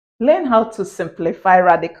Learn how to simplify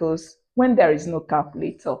radicals when there is no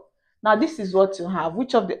calculator. Now this is what you have.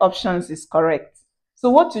 Which of the options is correct?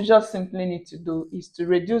 So what you just simply need to do is to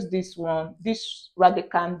reduce this one, this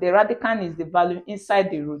radicand. The radicand is the value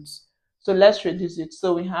inside the roots. So let's reduce it.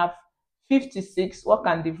 So we have 56. What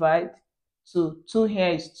can divide? 2. 2 here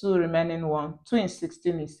is 2, remaining 1. 2 in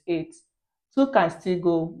 16 is 8. 2 can still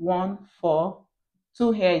go 1, 4.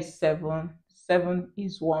 2 here is 7. 7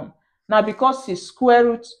 is 1. Now because it's square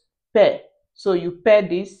root pair, so you pair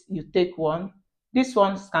this, you take 1. These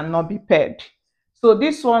ones cannot be paired. So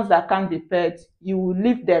these ones that can be paired, you will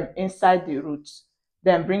leave them inside the roots,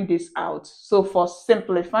 then bring this out. So for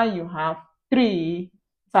simplifying, you have 3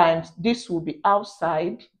 times this will be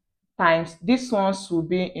outside, times these ones will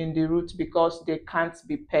be in the root because they can't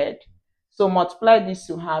be paired. So multiply this,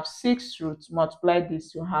 you have 6 roots. Multiply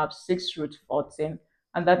this, you have 6 root 14.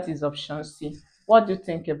 And that is option C. What do you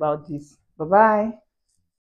think about this? Bye-bye.